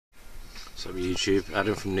So YouTube,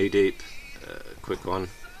 Adam from Knee Deep, quick one.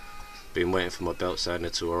 Been waiting for my belt sander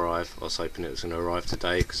to arrive. I was hoping it was going to arrive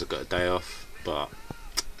today because I've got a day off, but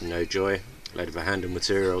no joy. Load of a hand of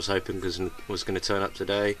material I was hoping because it was going to turn up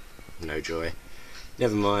today. No joy.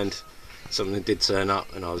 Never mind, something did turn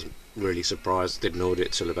up and I was really surprised. Didn't order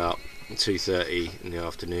it till about 2:30 in the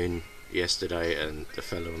afternoon yesterday, and the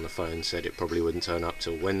fellow on the phone said it probably wouldn't turn up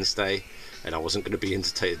till Wednesday, and I wasn't going to be in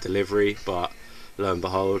to take the delivery, but lo and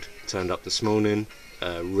behold, turned up this morning.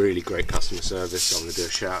 Really great customer service, so I'm going to do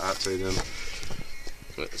a shout out to them.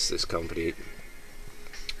 It's this company.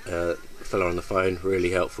 Fellow on the phone,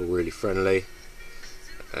 really helpful, really friendly.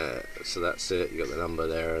 So that's it. You got the number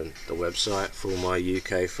there and the website for all my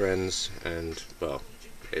UK friends, and well,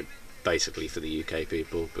 basically for the UK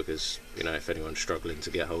people, because you know, if anyone's struggling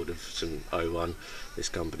to get hold of some O1, this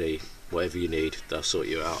company, whatever you need, they'll sort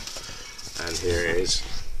you out. And here it is.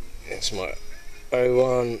 It's my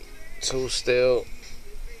O1 tool steel.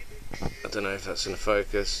 I don't know if that's in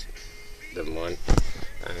focus, never mind.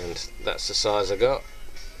 And that's the size I got.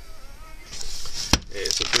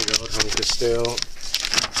 It's a big old hunk of steel.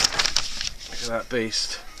 Look at that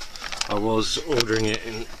beast. I was ordering it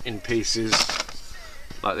in pieces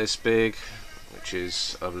like this big, which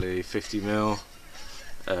is I believe 50mm,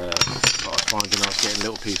 but I was finding I was getting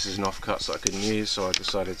little pieces and offcuts that I couldn't use, so I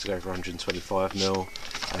decided to go for 125mm,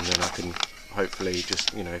 and then I can hopefully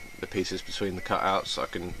just, you know, the pieces between the cutouts I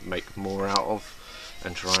can make more out of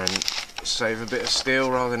and try and save a bit of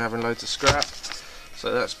steel rather than having loads of scrap.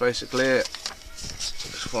 So that's basically it.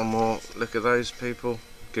 Just one more look at those people,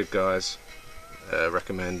 good guys.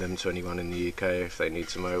 Recommend them to anyone in the UK if they need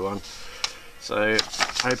some O1. So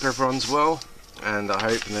hope everyone's well, and I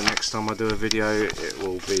hope in the next time I do a video it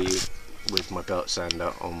will be with my belt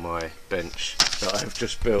sander on my bench that I've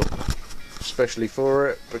just built especially for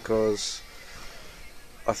it, because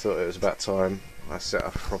I thought it was about time I set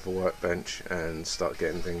up a proper workbench and start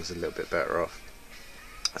getting things a little bit better off.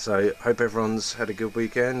 So hope everyone's had a good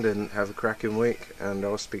weekend and have a cracking week, and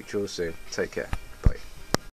I'll speak to you all soon. Take care.